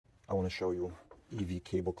I want to show you EV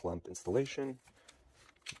cable clamp installation.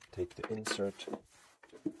 Take the insert,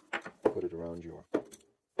 put it around your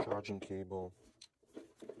charging cable,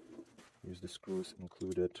 use the screws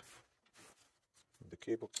included in the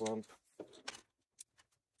cable clamp.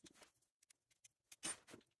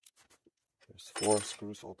 There's 4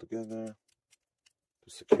 screws altogether to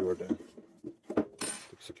secure it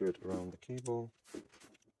around the cable.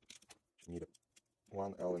 You need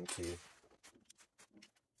one Allen key.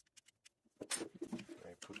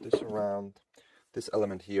 Put this around. This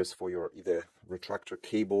element here is for your either retractor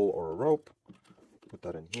cable or a rope. Put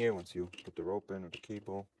that in here once you put the rope in or the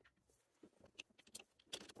cable.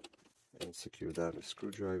 And secure that with a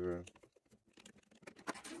screwdriver.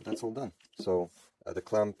 That's all done. So the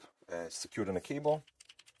clamp is secured in a cable.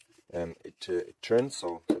 It turns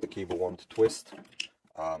so the cable won't twist.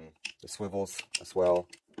 It swivels as well.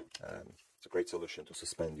 It's a great solution to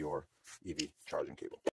suspend your EV charging cable.